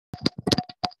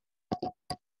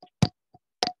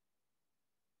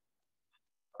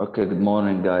Okay, good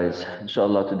morning, guys.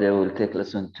 Inshallah, today we'll take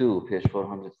lesson 2, page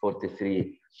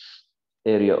 443,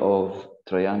 area of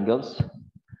triangles.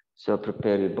 So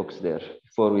prepare your books there.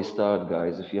 Before we start,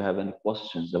 guys, if you have any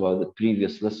questions about the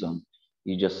previous lesson,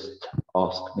 you just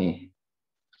ask me.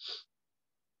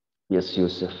 Yes,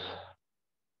 Yusuf.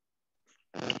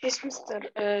 Yes, mister.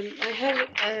 I have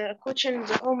a question in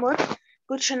the homework.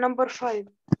 Question number 5.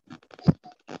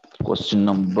 Question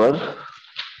number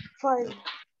 5.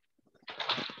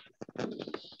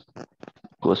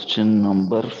 Question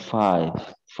number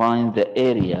 5. Find the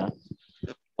area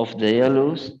of the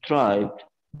yellow striped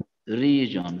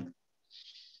region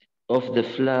of the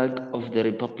flag of the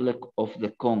Republic of the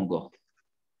Congo.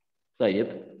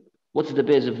 طيب, what's the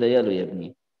base of the yellow, يا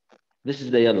ابني? This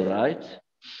is the yellow, right?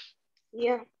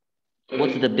 Yeah.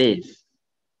 What's the base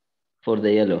for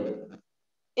the yellow?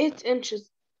 8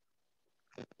 inches.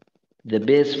 The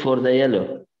base for the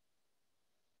yellow.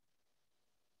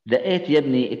 The 8 يا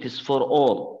ابني, it is for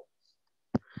all.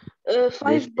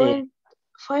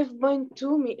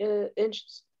 5.2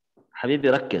 inches. حبيبي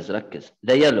ركز.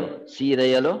 The yellow. See the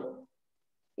yellow?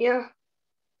 Yeah.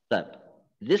 طيب.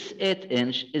 This 8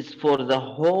 inch is for the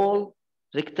whole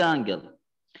rectangle.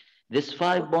 This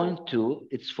 5.2,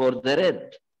 it's for the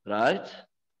red, right?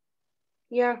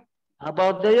 Yeah. How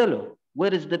about the yellow?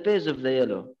 Where is the base of the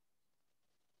yellow?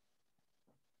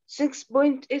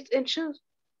 6.8 inches.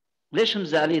 ليش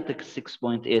مزعليتك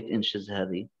 6.8 inches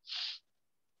هذه؟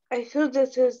 I thought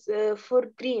that is for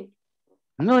green.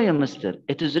 No, yeah, mister.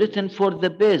 It is written for the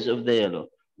base of the yellow.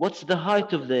 What's the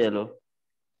height of the yellow?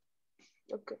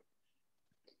 Okay.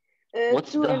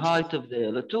 What's 2 the inches. height of the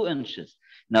yellow? 2 inches.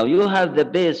 Now you have the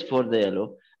base for the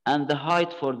yellow and the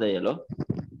height for the yellow.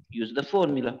 Use the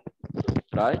formula,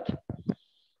 right?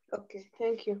 Okay,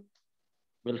 thank you.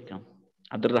 Welcome.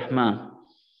 Abdurrahman.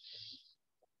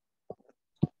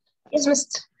 Yes,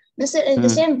 Mr. This is the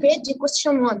same page,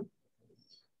 question 1.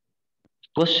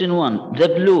 Question 1, the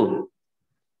blue.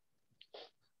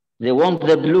 They want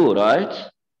the blue, right?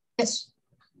 Yes.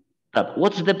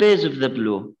 What's the base of the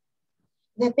blue?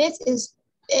 The base is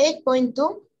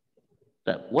 8.2.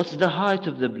 What's the height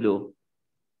of the blue?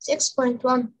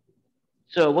 6.1.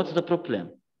 So what's the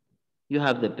problem? You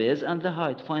have the base and the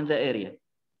height. Find the area.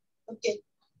 Okay.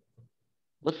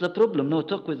 What's the problem? No,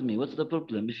 talk with me. What's the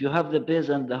problem? If you have the base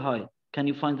and the height, can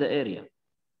you find the area?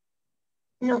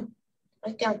 No,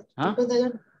 I can't. Huh?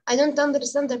 Because I don't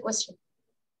understand the question.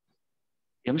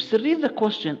 Yeah, Mr. Read the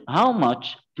question. How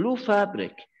much blue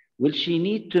fabric will she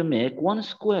need to make 1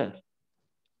 square?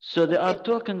 So they are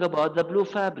talking about the blue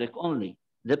fabric only,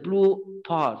 the blue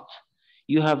part.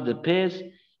 You have the base,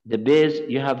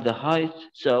 you have the height.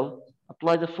 So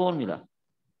apply the formula.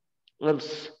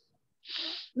 Else.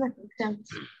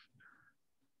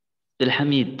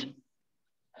 Hamid.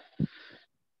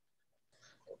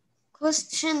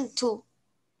 Question 2.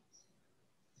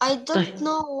 I don't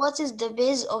know what is the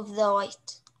base of the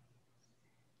white.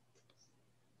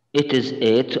 It is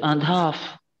 8.5.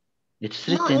 It's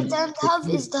written. No, 8.5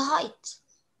 is the height.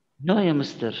 No, yeah,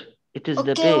 mister. It is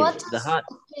the Okay, base.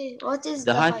 what is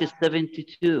the height is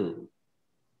 72.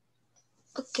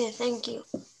 Okay, thank you.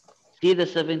 See the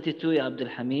 72, ya Abdul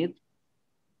Hamid?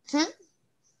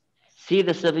 See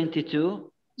the 72?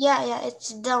 Yeah,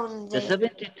 it's down there. The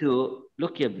 72,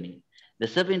 look, Yabni. The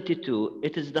 72,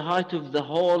 it is the height of the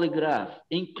whole graph,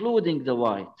 including the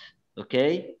white,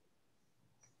 okay?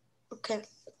 Okay.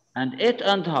 And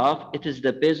 8.5, it is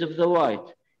the base of the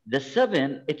white. The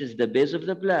 7, it is the base of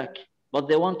the black, but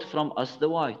they want from us the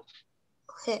white.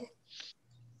 Okay.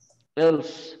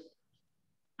 Else,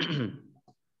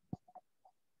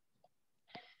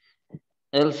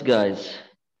 guys,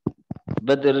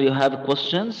 whether you have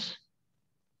questions?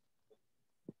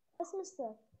 Yes,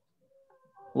 mister.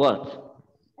 What?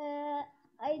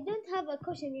 I don't have a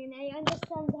question, and I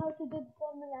understand how to do the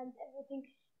formula and everything.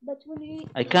 But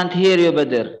I can't hear you,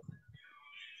 Badr.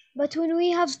 But when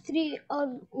we have 3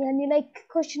 like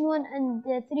question 1 and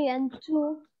 3 and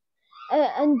 2,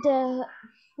 and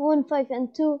 1, 5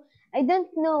 and 2, I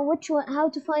don't know which one, how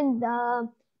to find the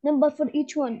number for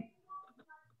each one.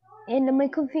 And there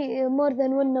might be more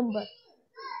than one number.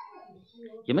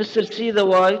 You must see the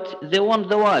white. They want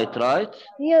the white, right?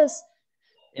 Yes.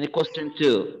 In question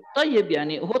 2. طيب,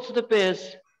 يعني, what's the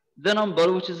base? The number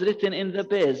which is written in the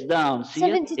base down. See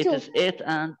 72. It is 8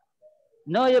 and...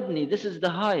 No, Yabni, this is the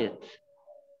height.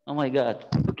 Oh my God.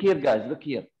 Look here, guys. Look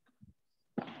here.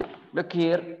 Look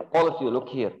here. All of you, look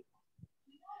here.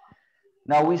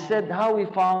 Now we said how we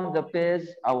found the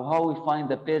base, or how we find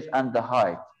the base and the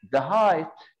height. The height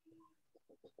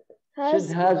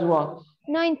has what?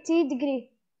 90 degree.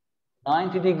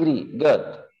 90 degree.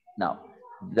 Good. Now,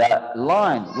 The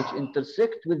line which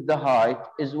intersects with the height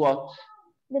is what?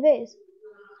 The base.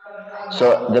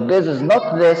 So the base is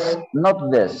not this,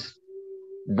 not this.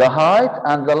 The height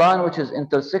and the line which is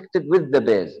intersected with the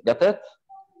base. Got it?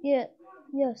 Yeah.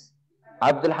 Yes.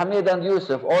 Abdul Hamid and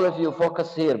Yusuf, all of you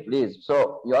focus here, please.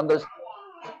 So you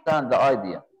understand the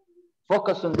idea.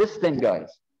 Focus on this thing,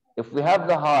 guys. If we have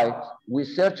the height, we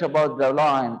search about the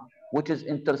line which is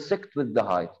intersect with the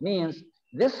height. Means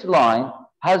this line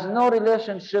has no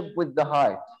relationship with the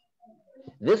height.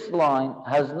 This line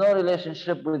has no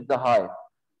relationship with the height.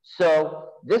 So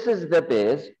this is the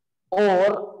base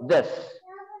or this.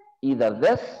 Either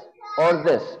this or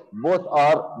this. Both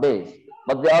are base,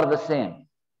 but they are the same.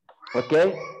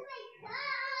 Okay?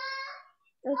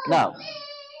 Okay. Now,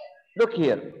 look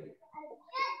here.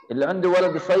 اللي عنده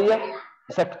ولد يصيح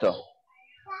سكته.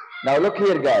 Now look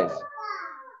here, guys.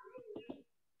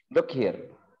 Look here.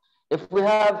 If we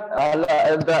have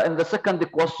in the second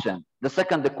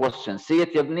question, see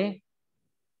it, Yabni?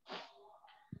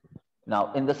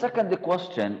 Now, in the second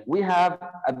question, we have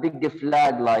a big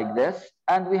flag like this,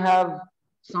 and we have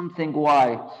something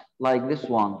white like this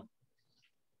one.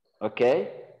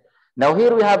 Okay? Now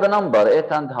here we have a number,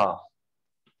 8.5.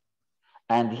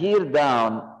 And here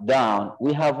down,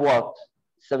 we have what?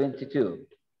 72.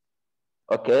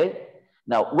 Okay?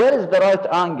 Now, where is the right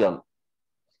angle?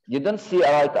 You don't see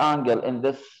a right angle in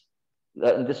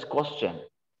this question.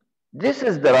 This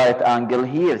is the right angle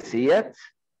here, see it?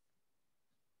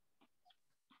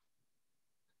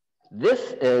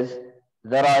 This is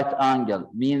the right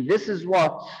angle. Mean this is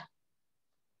what?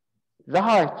 The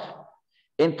height.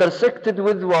 Intersected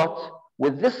with what?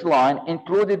 With this line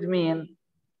included mean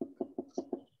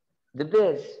the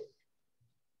base.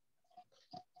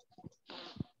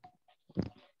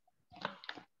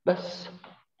 بس.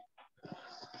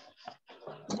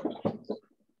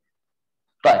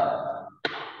 طيب.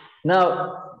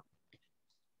 Now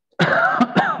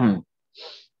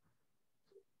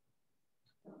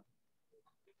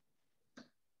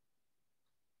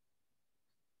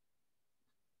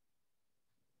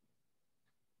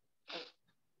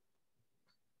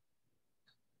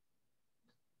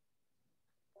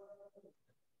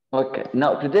okay,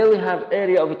 now today we have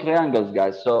area of triangles,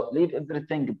 guys. So leave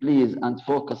everything, please, and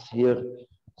focus here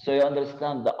so you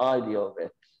understand the idea of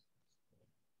it.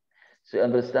 So you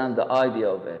understand the idea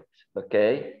of it,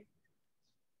 okay?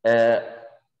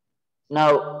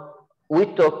 Now, we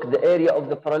took the area of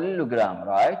the parallelogram,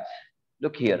 right?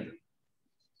 Look here.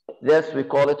 This, we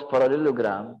call it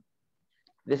parallelogram.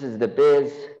 This is the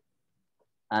base,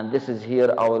 and this is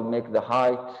here, I will make the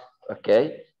height,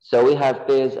 okay? So we have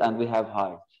base and we have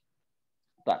height.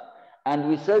 And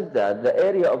we said that the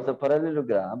area of the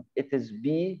parallelogram, it is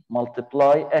B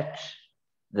multiply H,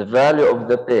 the value of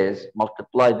the base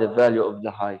multiply the value of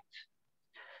the height.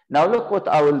 Now look what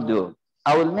I will do.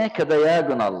 I will make a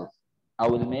diagonal. I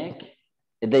will make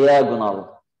a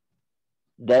diagonal.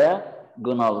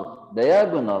 Diagonal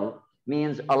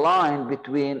means a line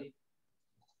between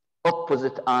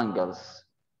opposite angles,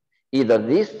 either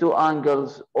these two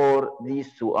angles or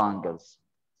these two angles.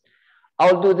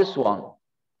 I'll do this one.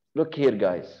 Look here,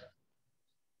 guys.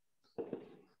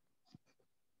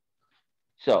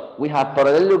 So we have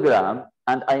parallelogram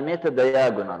and I made a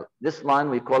diagonal. This line,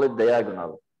 we call it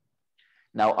diagonal.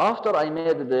 Now, after I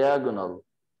made the diagonal,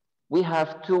 we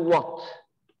have two what?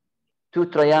 Two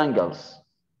triangles.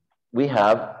 We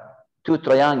have two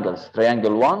triangles,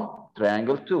 triangle 1,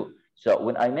 triangle 2. So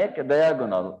when I make a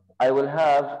diagonal, I will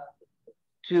have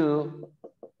two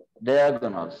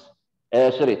diagonals,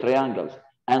 triangles.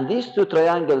 And these two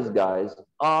triangles, guys,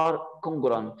 are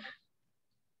congruent.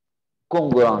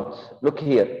 Congruent. Look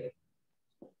here.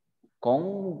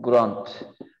 Congruent.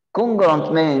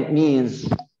 Congruent means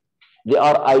they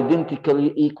are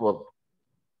identically equal.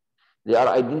 They are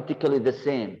identically the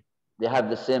same. They have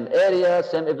the same area,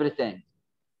 same everything.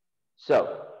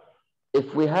 So,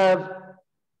 if we have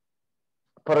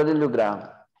parallelogram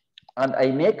and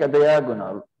I make a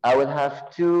diagonal, I will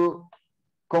have two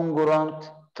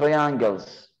congruent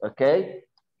triangles, okay?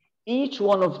 Each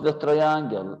one of the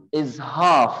triangle is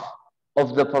half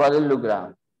of the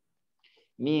parallelogram.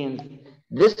 Means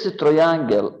this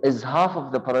triangle is half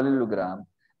of the parallelogram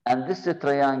and this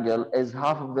triangle is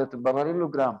half of the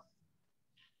parallelogram.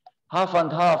 Half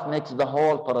and half makes the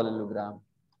whole parallelogram.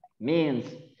 Means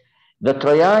the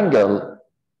triangle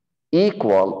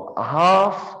equal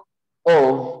half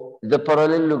of the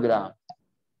parallelogram.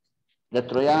 The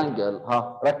triangle,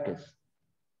 ركز.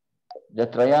 The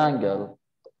triangle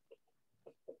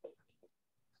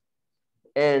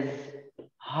is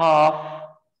half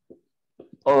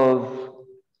of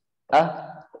a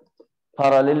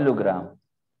parallelogram.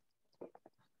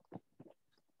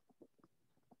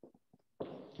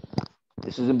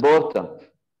 This is important.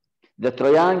 The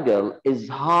triangle is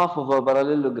half of a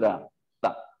parallelogram.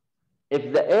 Now,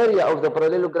 if the area of the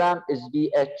parallelogram is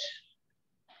BH,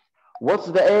 what's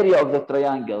the area of the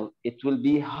triangle? It will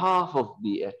be half of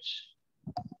BH.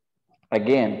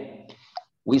 Again,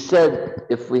 we said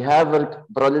if we have a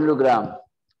parallelogram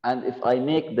and if I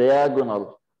make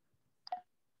diagonal,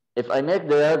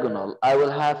 I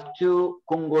will have two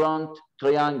congruent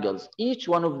triangles. Each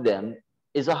one of them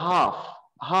is a half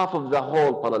of the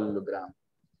whole parallelogram.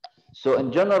 So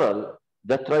in general,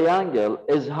 the triangle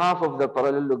is half of the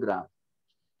parallelogram.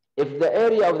 If the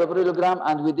area of the parallelogram,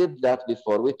 and we did that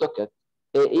before, we took it,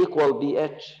 A equal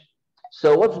BH.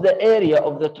 So what's the area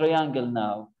of the triangle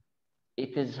now?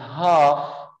 It is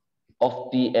half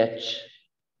of BH.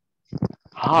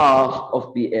 Half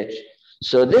of BH.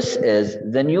 So this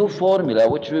is the new formula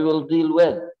which we will deal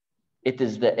with. It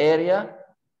is the area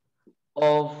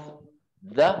of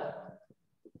the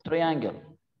triangle.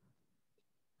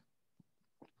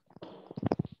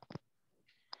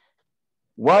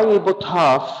 Why we put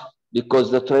half? Because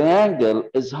the triangle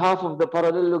is half of the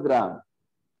parallelogram.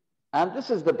 And this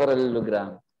is the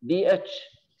parallelogram. BH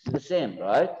is the same,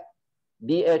 right?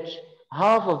 BH,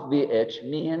 half of BH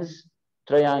means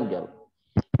triangle.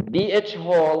 BH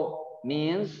whole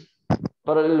means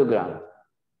parallelogram.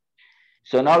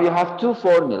 So now you have two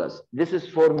formulas. This is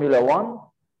formula 1.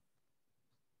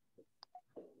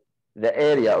 The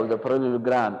area of the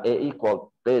parallelogram, A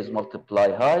equal base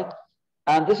multiply height.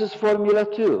 And this is formula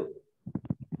 2.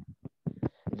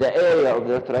 The area of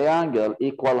the triangle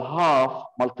equal half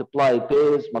multiply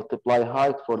base multiply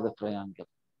height for the triangle.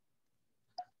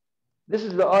 This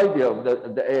is the idea of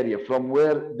the area, from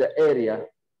where the area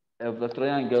of the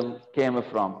triangle came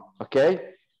from,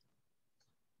 okay?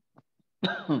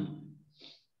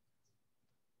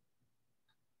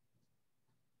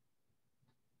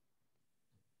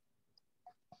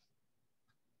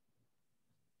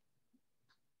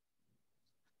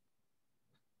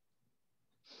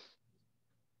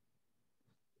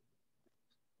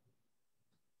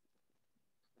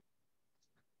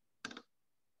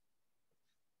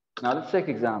 Now let's take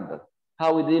example.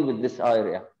 How we deal with this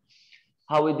area.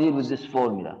 How we deal with this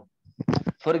formula.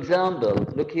 For example,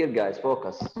 look here guys,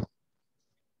 focus.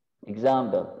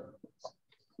 Example.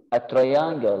 A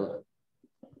triangle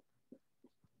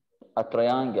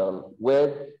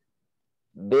with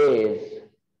base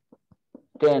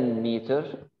 10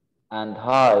 meter and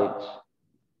height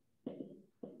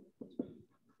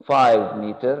 5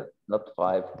 meter, not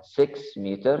 5, 6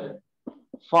 meter.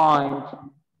 Find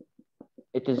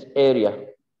it is area.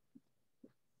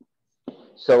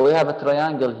 So we have a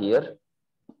triangle here.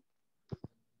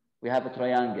 We have a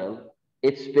triangle.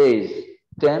 Its base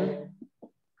 10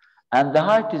 and the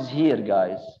height is here,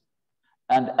 guys.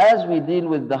 And as we deal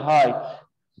with the height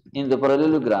in the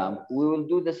parallelogram, we will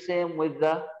do the same with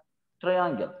the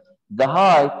triangle. The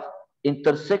height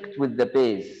intersect with the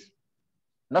base.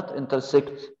 Not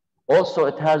intersect. Also,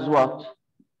 it has what?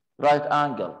 Right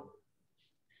angle.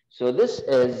 So this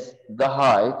is the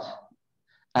height,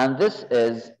 and this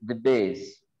is the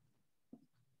base.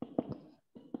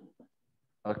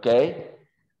 Okay?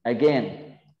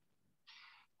 Again,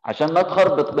 عشان ما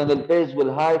تخربط بين البيز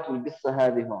والهايت والقصة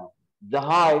هذه هون. The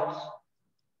height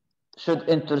should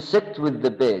intersect with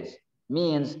the base.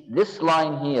 Means this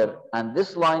line here and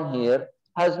this line here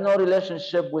has no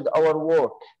relationship with our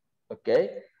work.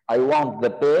 Okay? I want the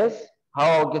base. How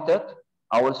I'll get it?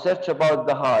 I will search about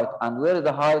the height and where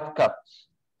the height cuts.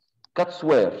 Cuts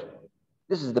where?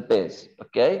 This is the base,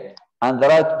 okay? And the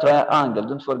right triangle,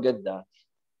 don't forget that.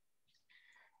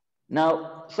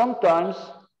 Now, sometimes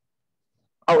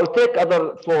I will take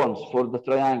other forms for the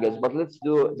triangles, but let's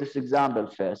do this example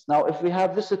first. Now, if we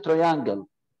have this triangle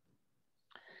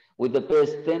with the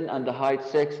base 10 and the height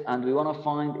 6, and we want to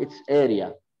find its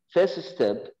area, first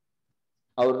step,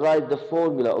 I will write the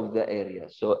formula of the area.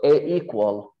 So A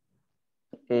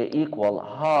equal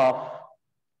half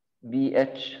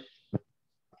BH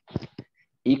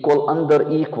equal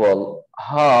under equal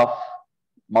half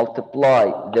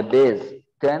multiply the base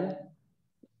 10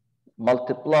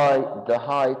 multiply the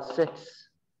height 6.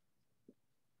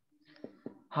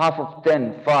 Half of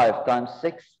 10, 5 times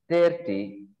 6,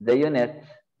 30. The unit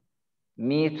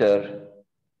meter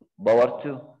power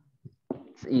 2.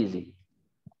 It's easy.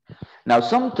 Now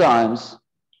sometimes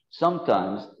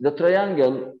the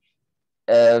triangle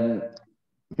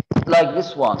like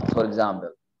this one, for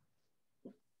example.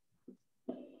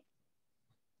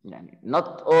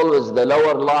 Not always the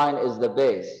lower line is the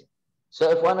base. So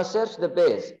if I want to search the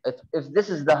base, if this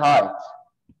is the height,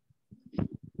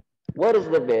 what is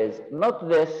the base? Not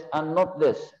this and not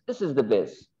this. This is the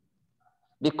base.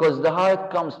 because the height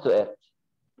comes to it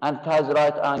and it has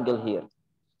right angle here.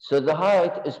 So the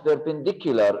height is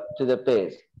perpendicular to the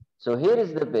base. So here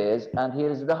is the base and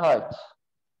here is the height.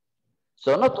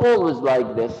 So not always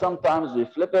like this. Sometimes we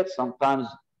flip it, sometimes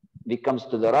it comes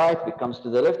to the right, it comes to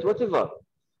the left, whatever.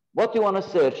 What you want to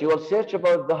search, you will search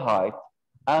about the height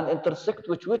and intersect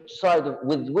with which side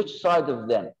of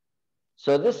them.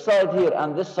 So this side here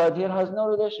and this side here has no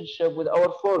relationship with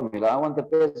our formula. I want the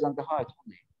base and the height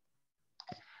only.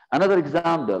 Another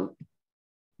example.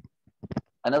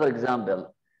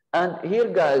 And here,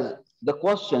 guys, the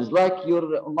questions, like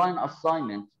your online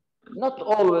assignment, not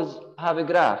always have a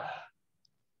graph.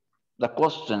 The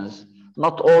questions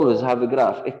not always have a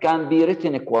graph. It can be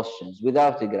written questions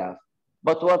without a graph.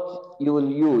 But what you will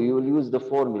use the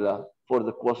formula for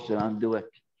the question and do it.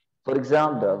 For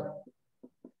example,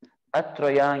 a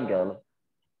triangle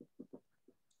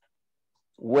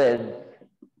with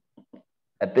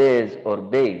a base or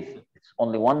base, it's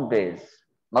only one base,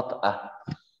 not a,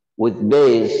 with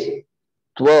base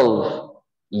 12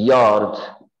 yard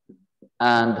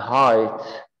and height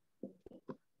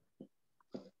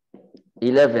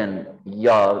 11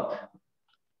 yard,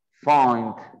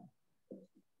 find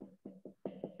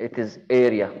its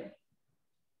area.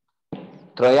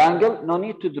 Triangle, no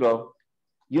need to draw.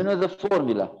 You know the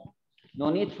formula. No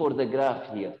need for the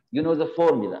graph here. You know the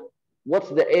formula. What's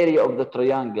the area of the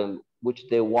triangle which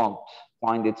they want?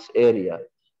 Find its area.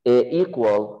 A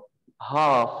equal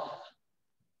half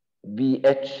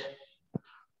BH.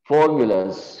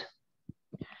 Formulas.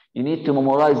 You need to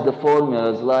memorize the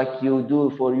formulas like you do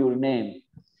for your name.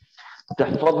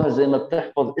 تحفظها زي ما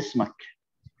بتحفظ اسمك.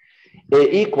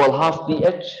 A equal half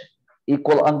BH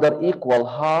equal under equal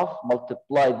half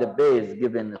multiply the base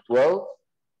given 12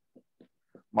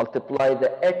 multiply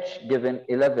the H given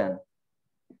 11.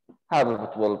 Half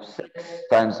of 12, 6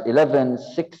 times 11,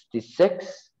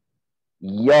 66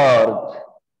 yard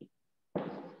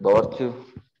over 2.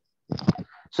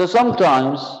 So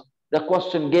sometimes the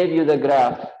question gave you the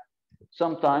graph.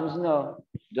 Sometimes no,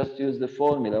 just use the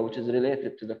formula which is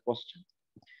related to the question.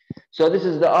 So this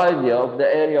is the idea of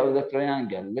the area of the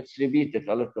triangle. Let's repeat it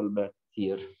a little bit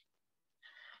here.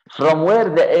 From where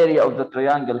the area of the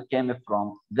triangle came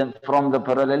from, then from the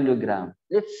parallelogram.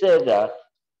 Let's say that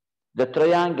the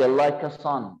triangle like a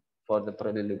sun for the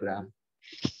parallelogram.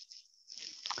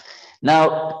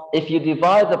 Now, if you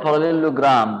divide the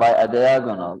parallelogram by a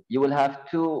diagonal, you will have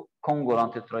two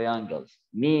congruent triangles.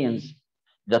 Means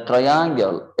the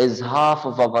triangle is half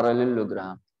of a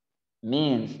parallelogram.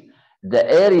 Means the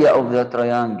area of the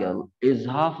triangle is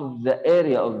half of the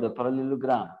area of the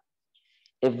parallelogram.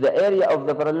 If the area of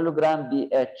the parallelogram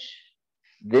BH,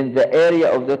 then the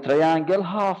area of the triangle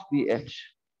half BH.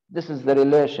 This is the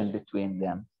relation between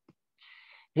them.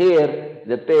 Here,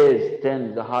 the base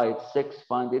 10, the height 6,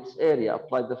 find its area,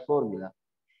 apply the formula.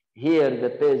 Here, the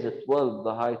base 12,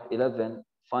 the height 11,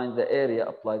 find the area,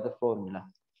 apply the formula.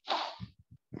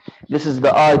 This is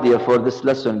the idea for this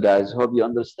lesson, guys. Hope you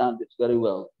understand it very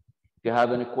well. If you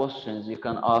have any questions, you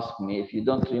can ask me. If you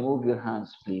don't, remove your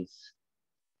hands, please.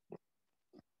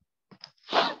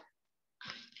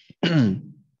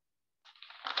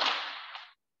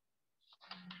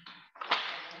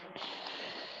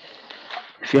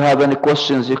 If you have any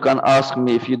questions, you can ask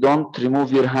me. If you don't,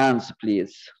 remove your hands,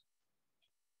 please.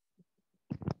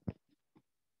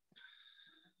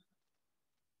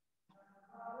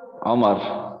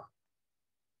 Omar.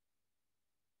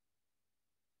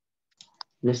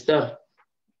 Mister,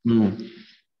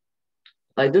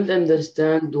 I don't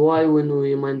understand why when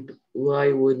we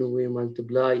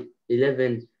multiply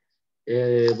 11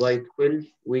 by 12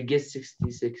 we get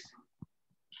 66.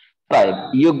 Right.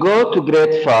 You go to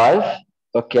grade 5,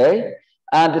 okay,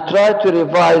 and try to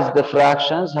revise the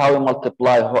fractions, how you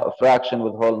multiply a fraction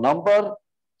with whole number,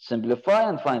 simplify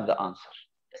and find the answer.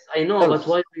 Yes, I know, but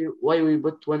why we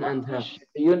put 1.5?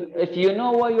 If you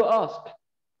know why you ask.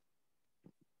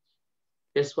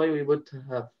 Yes, why we put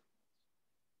half?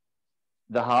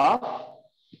 The half?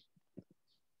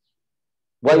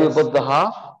 Why yes. we put the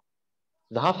half?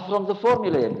 The half from the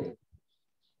formula.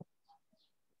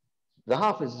 The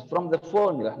half is from the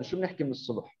formula. احنا شو بنحكي من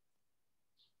الصبح؟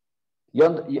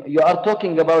 You are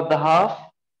talking about the half?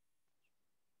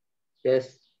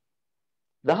 Yes.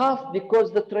 The half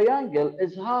because the triangle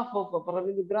is half of a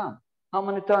parallelogram. How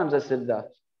many times I said that?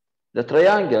 The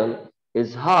triangle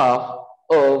is half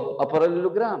of a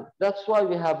parallelogram. That's why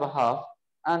we have a half,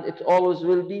 and it always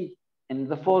will be in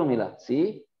the formula.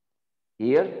 See?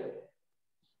 Here.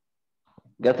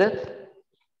 Got it?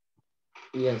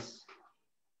 Yes.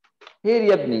 Here,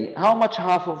 Yabni, how much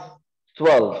half of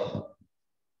 12?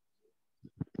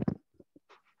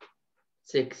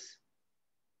 6.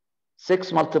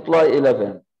 6 multiply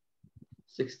 11.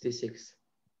 66.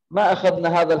 ما أخذنا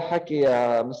هذا الحكي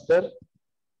يا مستر؟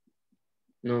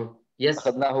 No. Yes.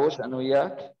 أخذناهوش أنا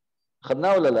وياك؟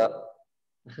 أخذناه ولا لا؟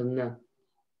 أخذناه.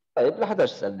 طيب لا حدا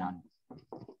يسألني عنه.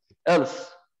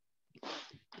 Else.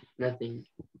 Nothing.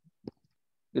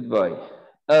 Goodbye.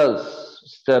 Else.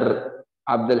 Mr.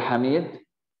 عبد الحميد.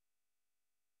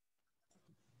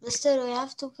 Mister, we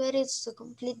have 2 periods to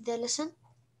complete the lesson.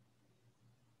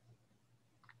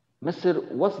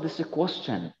 Mr. What's this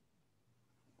question?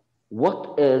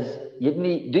 What is,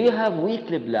 do you have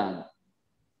weekly plan?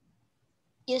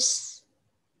 Yes.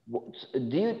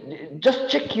 Do you just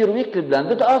check your weekly plan?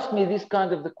 Don't ask me these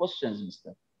kind of the questions,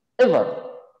 Mister. Ever.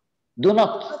 Do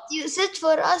not. But you said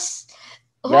for us.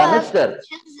 يا مستر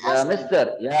يا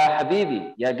مستر يا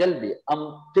حبيبي يا قلبي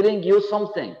I'm telling you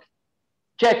something.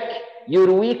 Check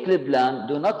your weekly plan.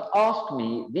 Do not ask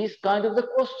me these kind of the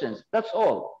questions. That's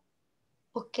all.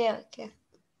 Okay, okay.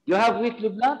 You have weekly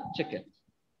plan? Check it.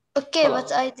 Okay,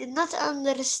 but I did not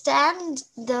understand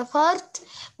the part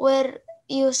where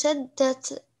you said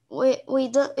that we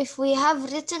don't, if we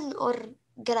have written or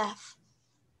graph.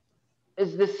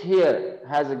 Is this here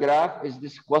has a graph? Is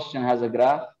this question has a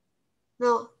graph?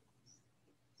 No.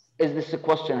 Is this a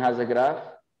question has a graph?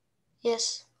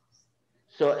 Yes.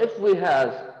 So if we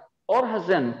has or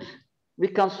hasn't, we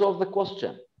can solve the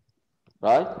question,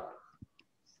 right?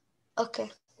 Okay.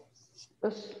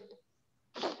 Yes.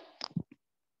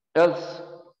 Else.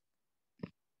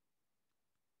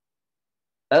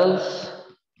 Else.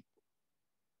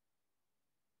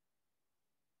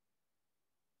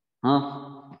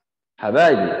 Huh?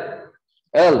 حبايبي.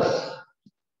 Else.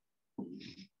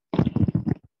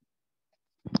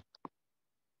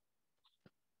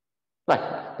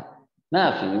 طيب.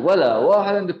 ما في ولا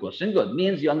واحد عندك question. Good.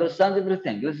 Means you understand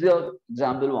everything. Let's do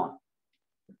example 1.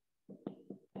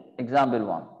 Example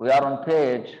 1. We are on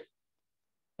page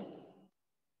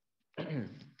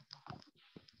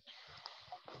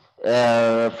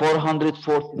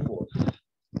 444.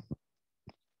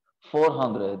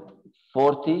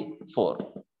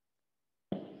 444.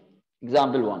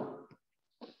 Example 1.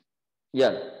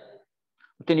 يلا.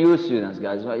 Continue students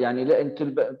guys. يعني لا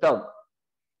انتوا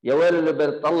يا ويلو اللي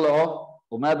بيطلعه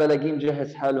وما بلاقيه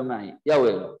مجهز حاله معي. يا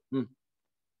ويلو.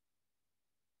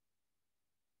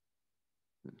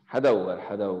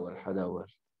 حدور.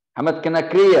 حمد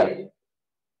كنكرية.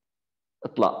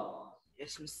 اطلع.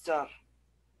 Yes, Mr.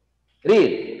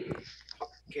 Read.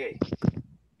 Okay.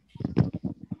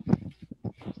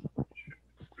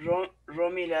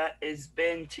 Romila is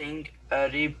painting a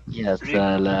rib. يا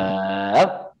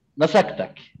سلام.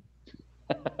 مسكتك.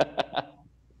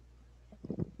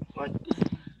 What?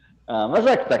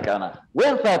 مسكتك أنا.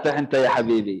 وين فاتح أنت يا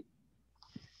حبيبي؟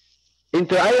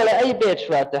 أنت على أي بيت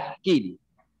فاتح؟ احكي لي.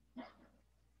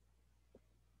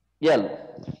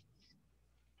 يلا.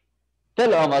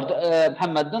 Tell Omar,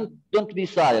 Muhammad, don't be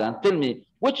silent. Tell me,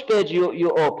 which page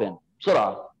you open?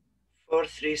 بسرعة.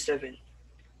 437.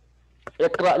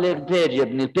 اقرأ لي البيج يا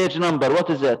ابني. البيج number, what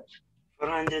is it?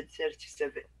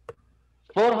 437.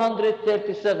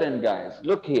 437, guys.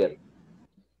 Look here.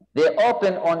 They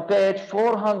open on page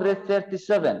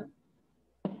 437.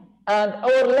 And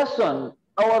our lesson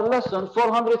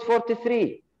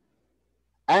 443.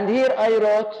 And here I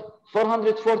wrote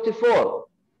 444.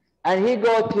 And he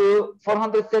go to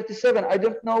 437. I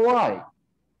don't know why.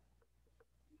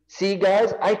 See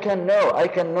guys, I can know.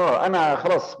 أنا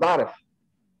خلاص بعرف.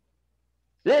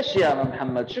 ليش يا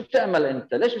محمد؟ شو بتعمل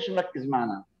أنت؟ ليش مش مركز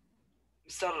معنا؟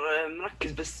 مستر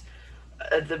مركز بس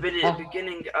at the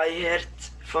beginning I heard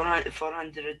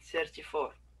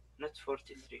 434 not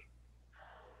 43.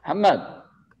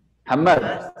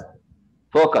 محمد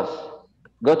focus.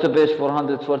 Go to page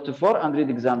 444 and read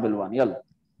example 1. يلا.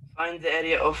 Find the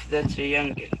area of the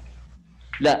triangle.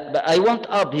 لا, but I want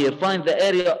up here. Find the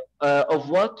area of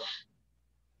what?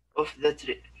 Of the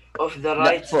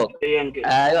right triangle.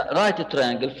 Right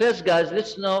triangle. First, guys,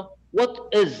 let's know what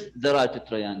is the right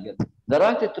triangle. The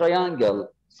right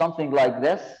triangle, something like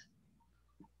this,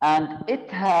 and it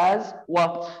has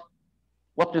what?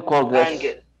 What we call this?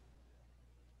 Angle.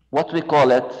 What we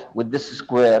call it with this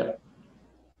square?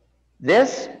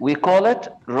 This we call it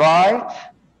right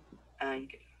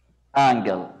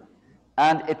angle,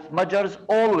 and it measures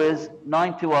always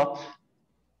 90 what?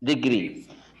 Degree.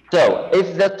 So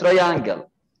if the triangle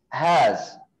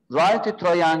has right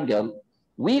triangle,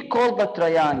 we call the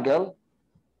triangle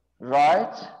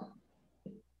right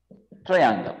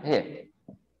triangle here.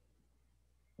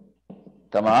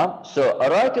 Tamam. So a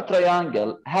right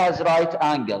triangle has right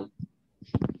angle.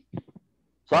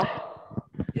 صح?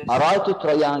 Yes. A right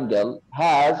triangle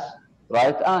has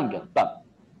right angle. But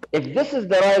if this is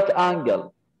the right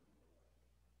angle,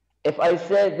 if I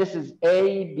say this is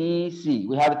A, B, C,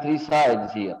 we have three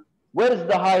sides here. Where is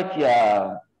the height,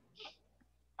 ya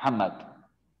Muhammad?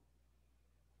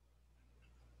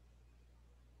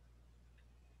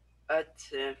 At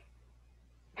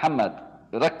محمد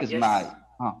ركز Yes. معي.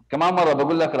 كمان مرة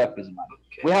بقول لك ركز معي.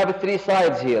 okay. We have three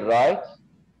sides here, right?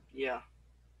 Yeah.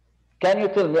 Can you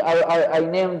tell me, I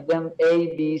named them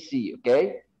A, B, C,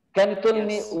 okay? Can you tell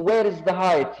me Yes. where is the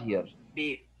height here?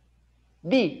 B.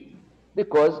 B,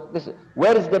 because this,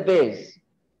 where is the base?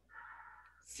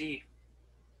 C.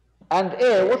 And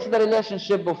A, what's the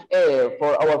relationship of A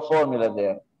for our formula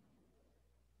there?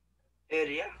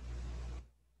 Area.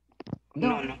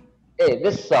 No. A,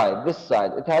 this side,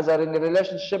 it has a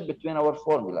relationship between our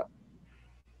formula.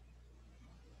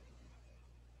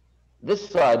 This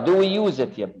side, do we use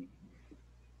it, Yabni?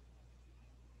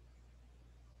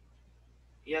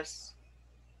 Yes.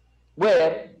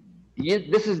 Where?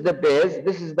 This is the base,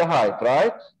 this is the height,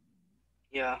 right?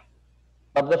 Yeah.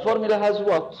 But the formula has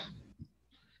what?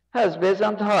 Has base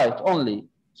and height only.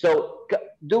 So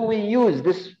do we use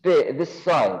this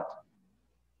side?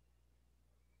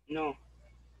 No.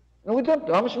 No, we don't.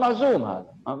 مش معزوم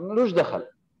هذا. ملوش دخل.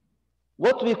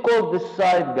 What we call this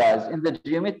side, guys, in the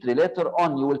geometry, later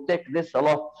on you will take this a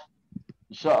lot.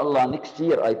 Inshallah, next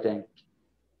year, I think.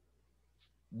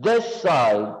 This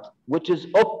side, which is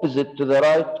opposite to the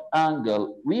right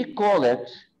angle, we call it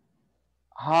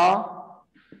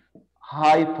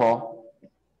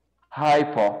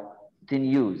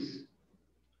hypotenuse.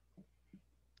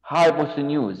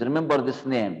 Hypotenuse. Remember this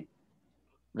name.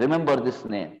 Remember this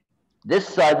name. This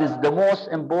side is the most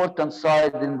important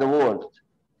side in the world.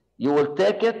 You will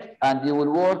take it and you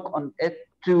will work on it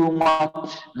too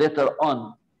much later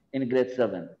on in grade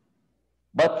 7.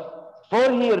 But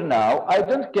for here now, I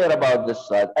don't care about this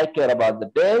side. I care about the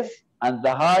base and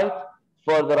the height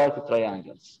for the right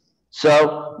triangles.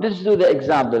 So let's do the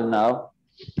example now.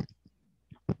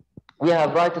 We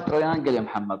have right triangle,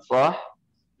 Muhammad, صح?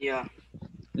 Yeah.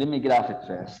 Let me graph it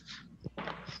first.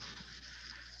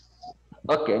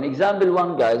 Okay, in example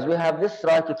 1, guys, we have this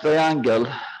right triangle.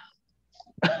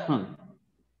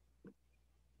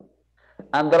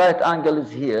 And the right angle is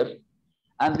here.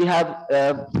 And we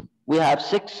have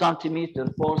 6 centimeter,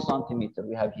 4 centimeter.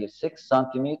 We have here 6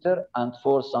 centimeter and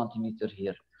 4 centimeter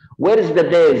here. Where is the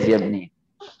base, Yabni?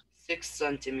 6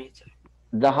 centimeter.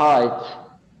 The height?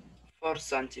 4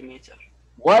 centimeter.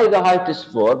 Why the height is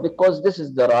 4? Because this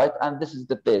is the right and this is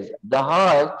the base. The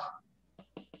height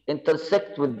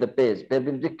intersect with the base,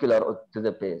 perpendicular to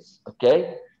the base,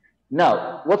 okay?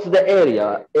 Now, what's the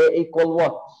area? A equal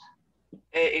what?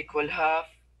 A equal half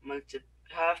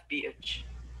BH.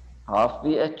 Half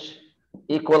BH.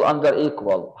 Equal under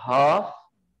equal. Half,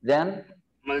 then?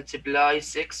 Multiply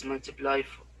 6, multiply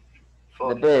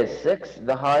 4. The base 6,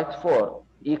 the height 4.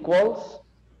 Equals?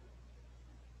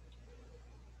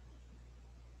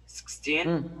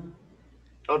 16.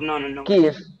 Or no.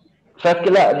 كيف؟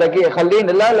 لا دقيقة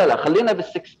خلينا لا خلينا بال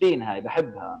 16 هاي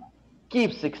بحبها أنا.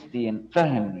 كيف 16؟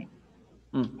 فهمني.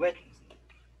 Wait.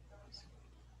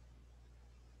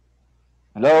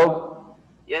 Hello?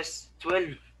 Yes,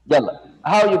 12. يلا.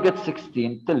 How you get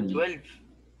 16? Tell me.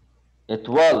 12.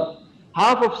 12.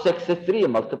 Half of 6 is 3.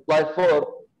 Multiply 4.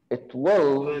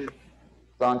 12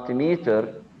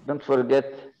 centimeter. Don't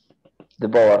forget the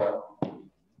power.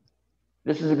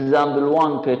 This is example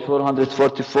 1, page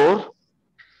 444.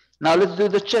 Now let's do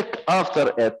the check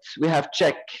after it. We have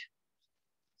check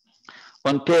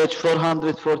on page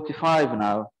 445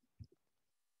 now.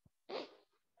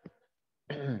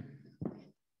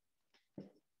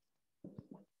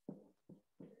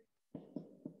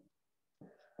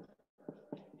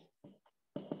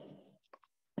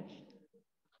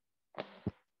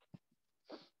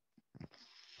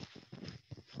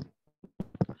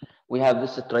 We have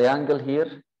this triangle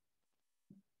here,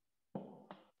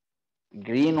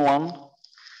 green one.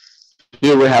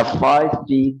 Here we have 5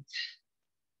 feet.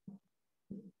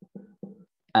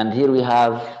 And here we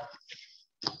have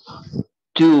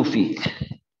 2 feet.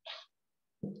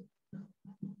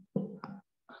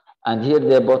 And here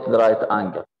they're both the right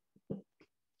angle.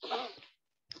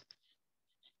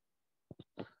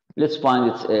 Let's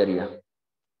find its area.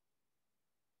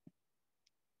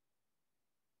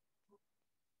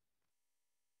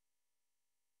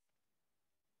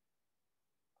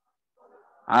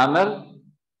 عامر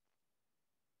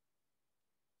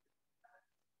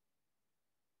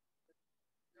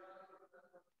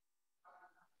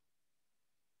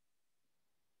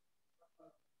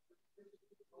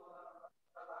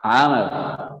عامر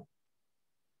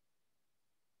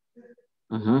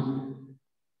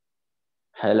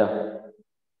حلو.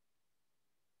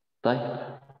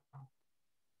 طيب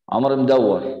عمر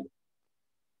مدور.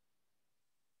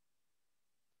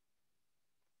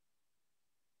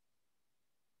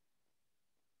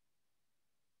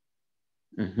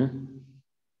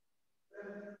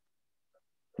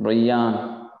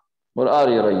 ريان. Where are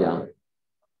you, Rayyan?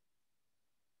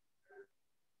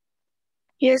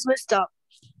 Yes, Mister.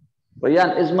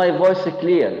 Rayyan, is my voice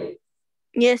clear?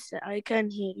 Yes, I can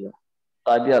hear you.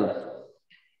 طيب يلا.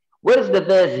 Where is the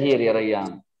base here, يا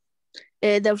Rayyan?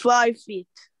 The 5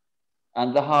 feet.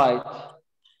 And the height?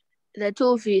 The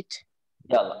 2 feet.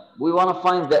 يلا. We want to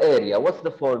find the area. What's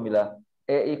the formula?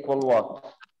 A equal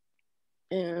what?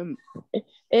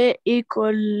 A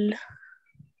equal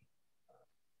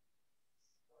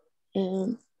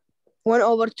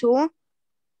 1/2.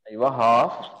 أيوة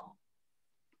half.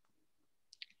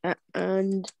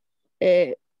 And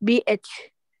BH.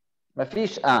 ما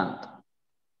فيش and.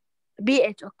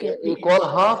 BH, okay. A equal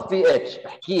half BH.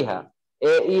 احكيها.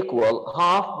 A equal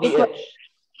half BH.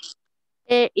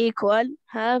 A equal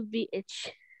half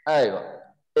BH. أيوة.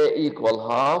 A equal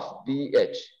half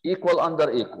BH. Equal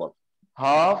under equal.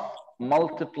 Half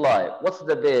multiply. What's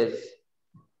the base?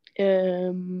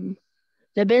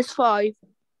 The base 5.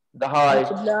 The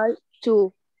height? Multiply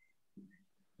 2.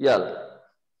 يلا.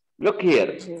 Look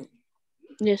here.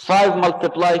 Yes. 5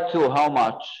 multiply 2, how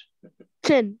much?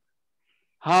 10.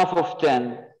 Half of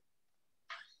 10.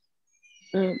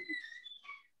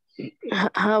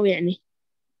 how يعني؟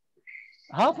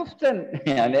 Half of 10.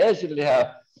 يعني ايش اللي half؟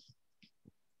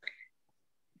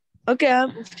 Okay,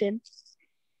 half of 10.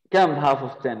 كم half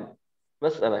of 10؟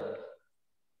 بسألك.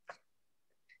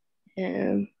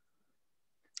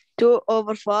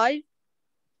 2/5.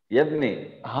 يا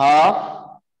ابني half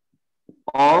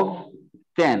of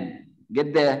 10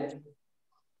 قد ايه؟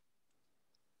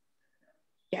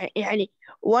 يعني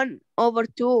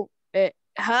 1/2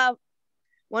 half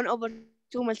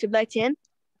 1/2 multiply 10.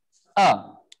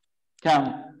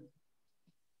 كم؟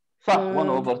 صح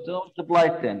 1/2 multiply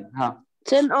 10 ها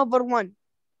 10/1.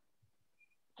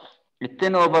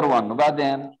 10/1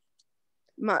 وبعدين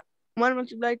 1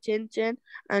 multiply 10 10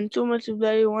 and 2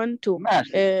 multiply 1 2.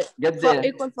 ماشي قد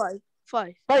ايه؟ equal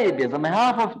 5. طيب يا زلمه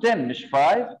half of 10 مش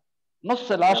 5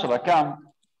 نص العشرة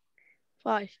كم؟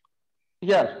 5.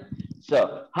 Yeah.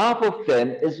 So half of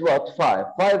 10 is what? 5.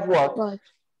 5 what? 5.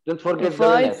 Don't forget the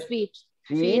 5 limit.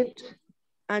 feet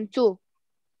and 2.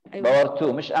 Power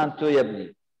 2 مش and 2 يا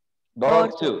ابني. Power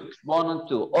 2 exponent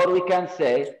 2 or we can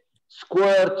say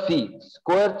squared feet.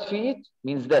 Squared feet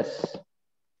means this.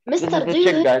 This is the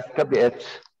check, guys. Copy it.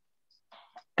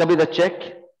 Copy the check.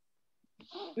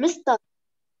 Mister,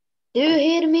 do you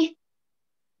hear me?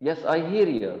 Yes, I hear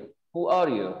you. Who are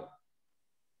you?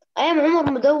 I am Omar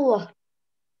Mudawwar.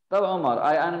 طب Omar,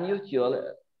 I unmute you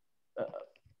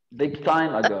big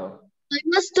time ago. I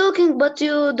was talking, but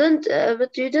you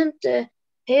didn't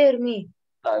hear me.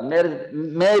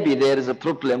 Maybe there is a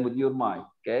problem with your mic.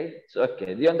 Okay, it's okay.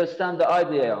 Do you understand the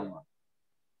idea, Omar?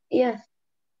 Yes.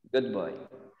 Good boy.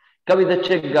 Copy the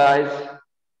check, guys.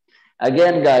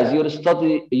 Again, guys,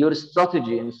 your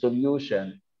strategy in solution,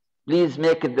 please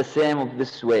make it the same of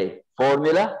this way.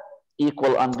 Formula,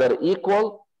 equal under equal,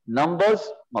 numbers,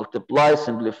 multiply,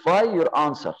 simplify your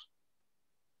answer.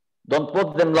 Don't put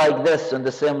them like this in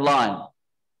the same line.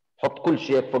 حط كل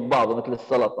شيء فوق بعضه مثل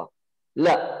السلطة.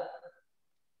 لا.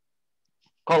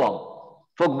 column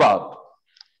فوق بعض.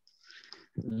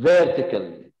 vertical.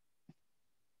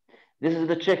 This is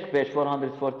the check page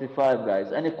 445,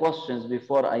 guys. Any questions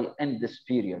before I end this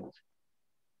period?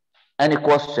 Any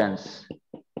questions?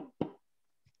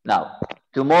 Now,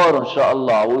 tomorrow,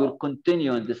 inshallah, we will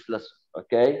continue in this lesson,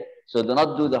 okay? So do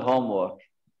not do the homework.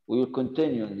 We will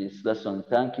continue in this lesson.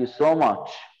 Thank you so much.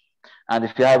 And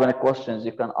if you have any questions,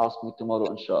 you can ask me tomorrow,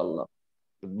 inshallah.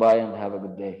 Goodbye and have a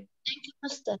good day. Thank you,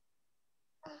 Mister.